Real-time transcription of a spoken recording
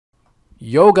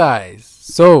Yo guys,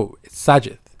 so it's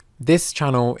Sajith. This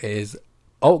channel is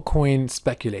Altcoin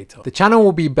Speculator. The channel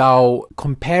will be about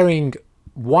comparing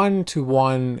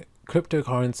one-to-one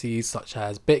cryptocurrencies such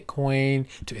as Bitcoin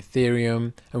to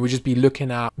Ethereum, and we'll just be looking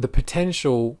at the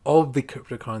potential of the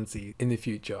cryptocurrency in the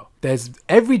future. There's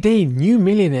every day new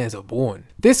millionaires are born.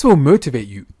 This will motivate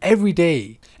you every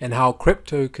day and how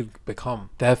crypto could become.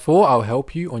 Therefore, I'll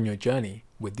help you on your journey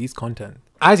with these content.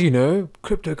 As you know,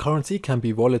 cryptocurrency can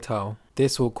be volatile.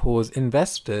 This will cause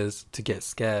investors to get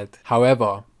scared.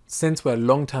 However, since we're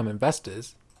long-term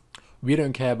investors, we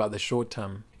don't care about the short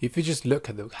term. If you just look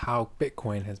at how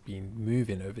Bitcoin has been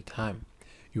moving over time,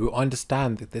 you will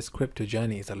understand that this crypto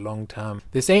journey is a long term.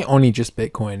 This ain't only just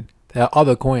Bitcoin. There are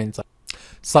other coins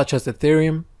such as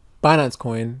Ethereum, Binance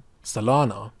Coin,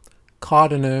 Solana,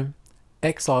 Cardano,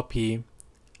 XRP,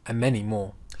 and many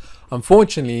more.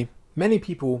 Unfortunately, many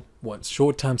people want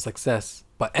short-term success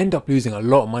but end up losing a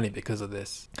lot of money because of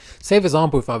this. Say for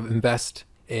example, if I invest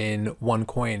in one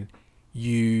coin,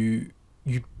 you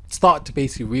start to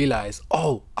basically realize,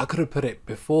 oh, I could have put it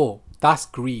before. That's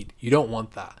greed. You don't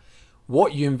want that.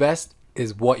 What you invest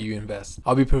is what you invest.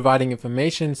 I'll be providing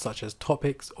information such as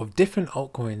topics of different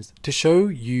altcoins to show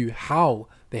you how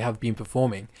they have been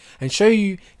performing and show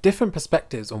you different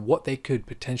perspectives on what they could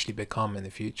potentially become in the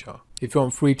future. If you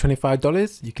want free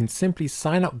 $25, you can simply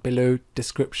sign up below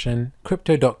description,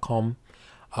 crypto.com.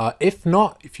 If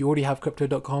not, if you already have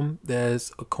crypto.com,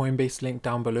 there's a Coinbase link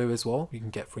down below as well. You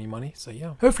can get free money. So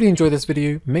yeah, hopefully you enjoy this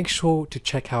video. Make sure to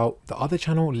check out the other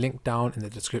channel linked down in the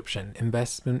description,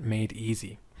 Investment Made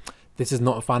Easy. This is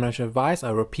not financial advice. I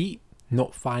repeat,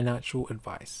 not financial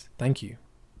advice. Thank you.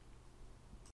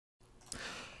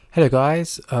 Hello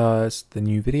guys, it's the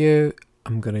new video.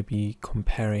 I'm going to be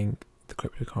comparing the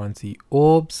cryptocurrency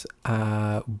Orbs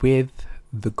with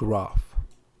the graph.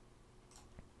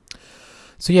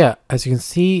 So yeah, as you can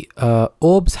see,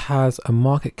 Orbs has a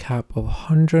market cap of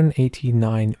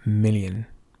 189 million,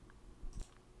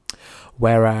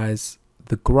 whereas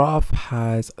the graph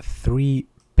has $3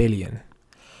 billion.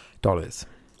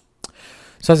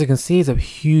 So as you can see, there's a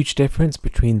huge difference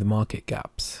between the market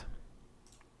caps.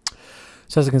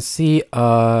 So as you can see,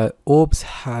 Orbs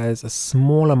has a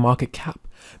smaller market cap,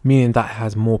 meaning that it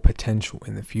has more potential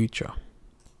in the future.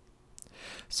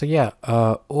 So yeah,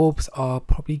 Orbs are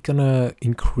probably gonna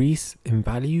increase in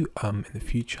value in the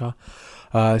future,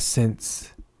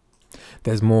 since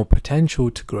there's more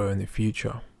potential to grow in the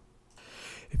future.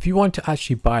 If you want to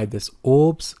actually buy this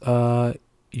Orbs,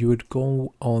 you would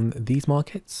go on these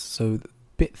markets. So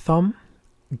Bithumb,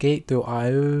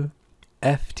 Gate.io,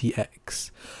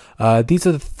 FTX. These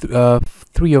are the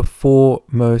 3 or 4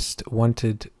 most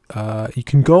wanted. You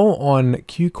can go on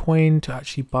KuCoin to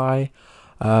actually buy,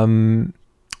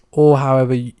 or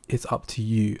however, it's up to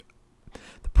you.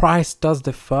 The price does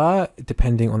differ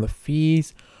depending on the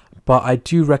fees, but I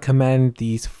do recommend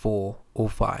these 4 or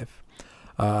 5,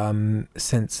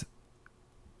 since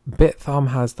Bithumb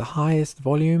has the highest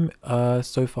volume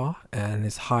so far and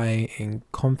is high in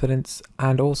confidence,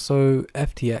 and also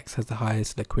FTX has the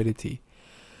highest liquidity.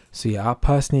 So yeah, I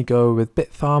personally go with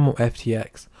Bithumb or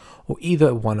FTX or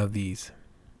either one of these.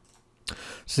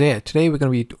 So yeah, today we're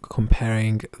going to be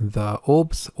comparing the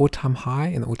Orbs all-time high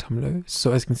and the all-time low.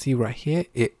 So as you can see right here,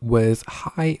 it was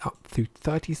high up through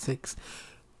 36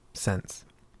 cents.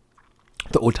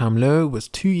 The all-time low was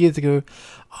 2 years ago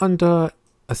under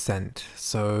a cent.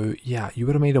 So yeah, you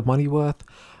would have made a money worth,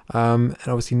 and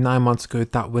obviously 9 months ago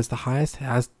that was the highest. It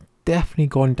has definitely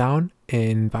gone down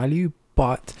in value,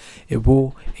 but it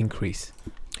will increase.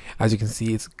 As you can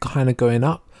see, it's kind of going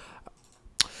up.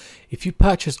 If you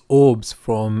purchase Orbs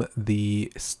from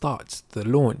the start, the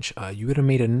launch, you would have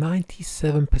made a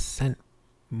 97%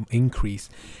 increase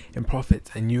in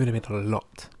profits, and you would have made a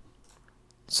lot.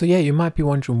 So yeah, you might be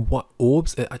wondering what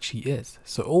Orbs it actually is.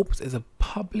 So Orbs is a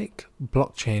public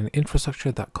blockchain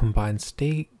infrastructure that combines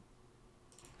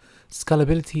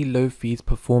scalability, low fees,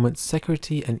 performance,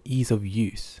 security, and ease of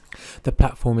use. The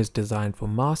platform is designed for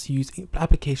mass use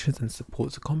applications and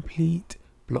supports a complete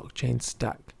blockchain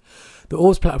stack. The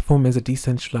Orbs platform is a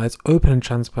decentralized, open and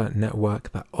transparent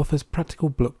network that offers practical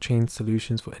blockchain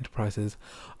solutions for enterprises,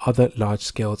 other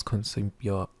large-scale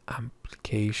consumer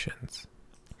applications.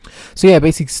 So yeah,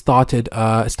 basically started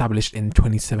established in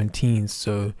 2017,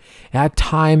 so it had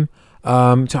time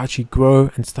to actually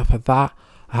grow and stuff like that.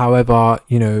 However,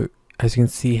 you know, as you can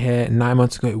see here, 9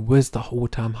 months ago it was the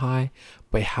all-time high,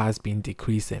 but it has been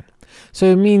decreasing. So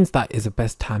it means that is the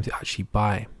best time to actually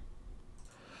buy.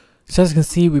 So as you can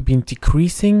see, we've been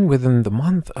decreasing within the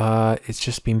month. It's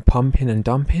just been pumping and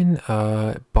dumping,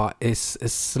 but it's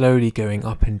slowly going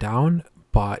up and down.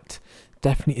 But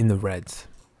definitely in the reds.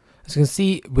 As you can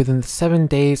see, within the 7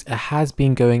 days, it has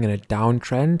been going in a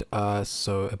downtrend.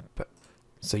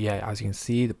 So yeah, as you can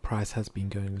see, the price has been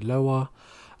going lower.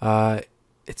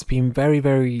 It's been very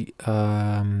bit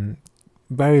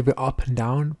up and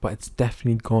down, but it's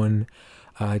definitely gone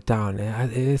down.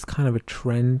 It is kind of a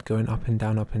trend going up and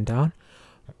down,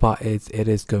 but it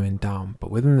is going down.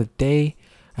 But within the day,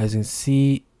 as you can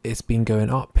see, it's been going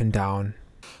up and down.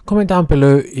 Comment down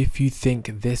below if you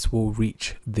think this will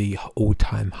reach the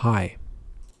all-time high.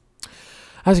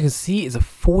 As you can see, it's a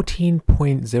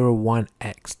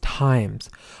 14.01x times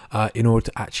in order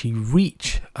to actually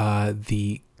reach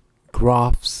the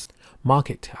graph's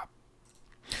market cap.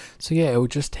 So yeah, it will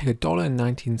just take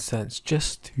 $1.19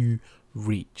 just to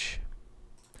reach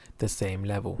the same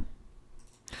level.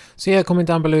 So yeah, comment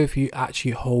down below if you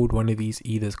actually hold one of these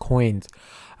Ether's coins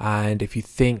and if you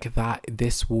think that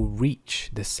this will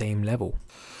reach the same level.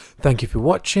 Thank you for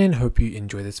watching. Hope you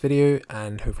enjoyed this video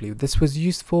and hopefully this was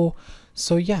useful.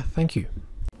 So yeah, thank you.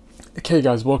 Okay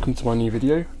guys, welcome to my new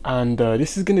video, and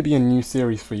this is going to be a new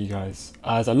series for you guys,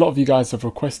 as a lot of you guys have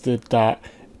requested that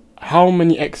how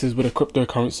many X's would a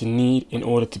cryptocurrency need in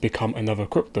order to become another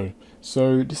crypto.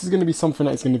 So this is going to be something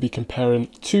that's going to be comparing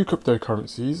two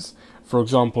cryptocurrencies. For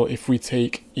example, if we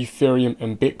take Ethereum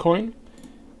and Bitcoin, I'm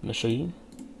going to show you.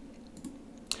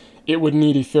 It would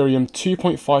need Ethereum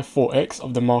 2.54x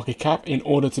of the market cap in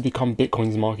order to become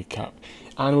Bitcoin's market cap.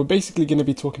 And we're basically going to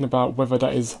be talking about whether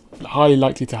that is highly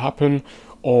likely to happen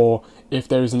or if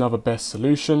there is another best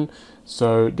solution.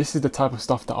 So this is the type of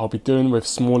stuff that I'll be doing with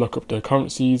smaller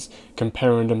cryptocurrencies,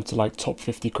 comparing them to like top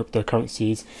 50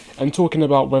 cryptocurrencies and talking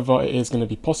about whether it is going to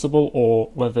be possible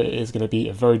or whether it is going to be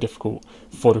very difficult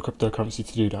for the cryptocurrency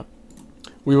to do that.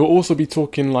 We will also be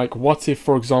talking like what if,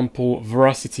 for example,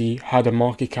 Veracity had a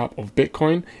market cap of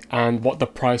Bitcoin and what the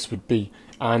price would be,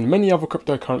 and many other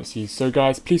cryptocurrencies. So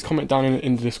guys, please comment down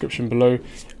in the description below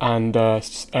and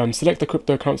select the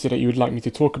cryptocurrency that you would like me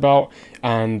to talk about,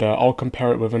 and I'll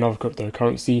compare it with another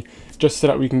cryptocurrency just so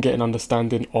that we can get an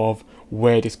understanding of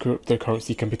where this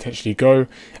cryptocurrency can potentially go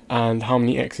and how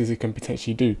many X's it can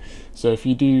potentially do. So if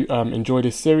you do enjoy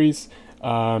this series,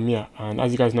 yeah, and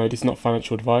as you guys know, this is not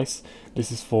financial advice. This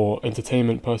is for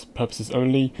entertainment purposes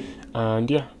only,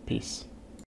 and yeah, peace.